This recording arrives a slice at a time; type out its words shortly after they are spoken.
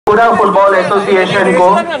Tripura football association को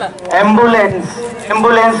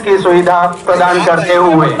ambulance की सुविधा प्रदान करते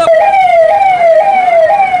हुए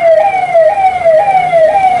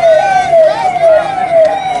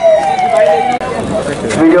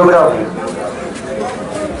videography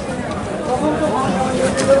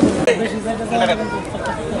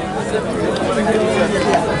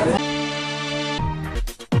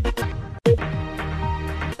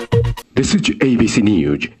This is ABC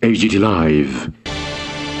News, agtlive.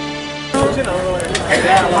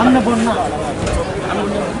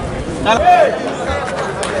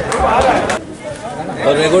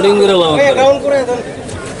 Recording করে লাও কাউন্ট করে দেন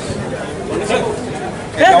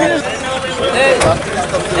এই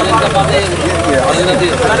চ্যানেলটা পাবে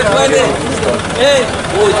আরে কই দে এই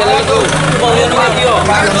ওই চ্যানেল তো বলে না দিও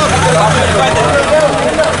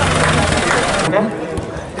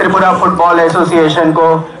त्रिपुरा फुटबॉल एसोसिएशन को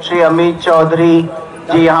श्री अमित चौधरी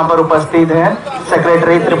जी यहाँ पर उपस्थित हैं,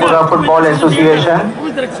 सेक्रेटरी त्रिपुरा फुटबॉल एसोसिएशन,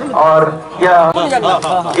 और यह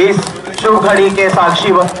इस शुभ घड़ी के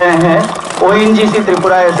साक्षी बन रहे हैं ओएनजीसी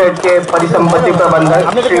त्रिपुरा एसेट के परिसंपत्ति प्रबंधक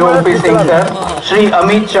Shri OP Singh sir, Shri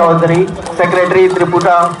Amit Chaudhary secretary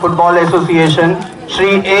Tripura football association,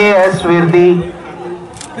 Shri as Virdi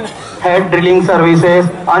head drilling services,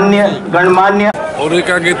 अन्य गणमान्य। অনেক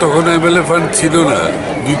আগে তখন এমএলএ ফান্ড ছিল না,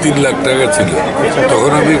 2-3 লাখ টাকা ছিল,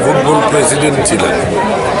 তখন আমি ফুটবল প্রেসিডেন্ট ছিলাম,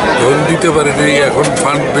 তখন দিতে পারিনি, এখন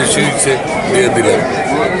ফান্ড বেশি হয়েছে, দিয়ে দিলাম।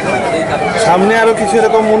 সামনে আরো কিছু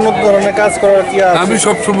এরকম উন্নত ধরনের কাজ করার কি আছে? আমি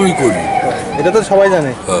সবসময় করি, এটা তো সবাই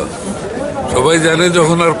জানে। সবাই জানে,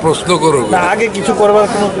 যখন আর প্রশ্ন করো না, আগে কিছু করবার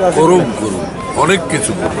কোনো করুন, অনেক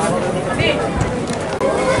কিছু করুন।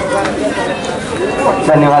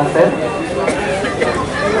 धन्यवाद सर।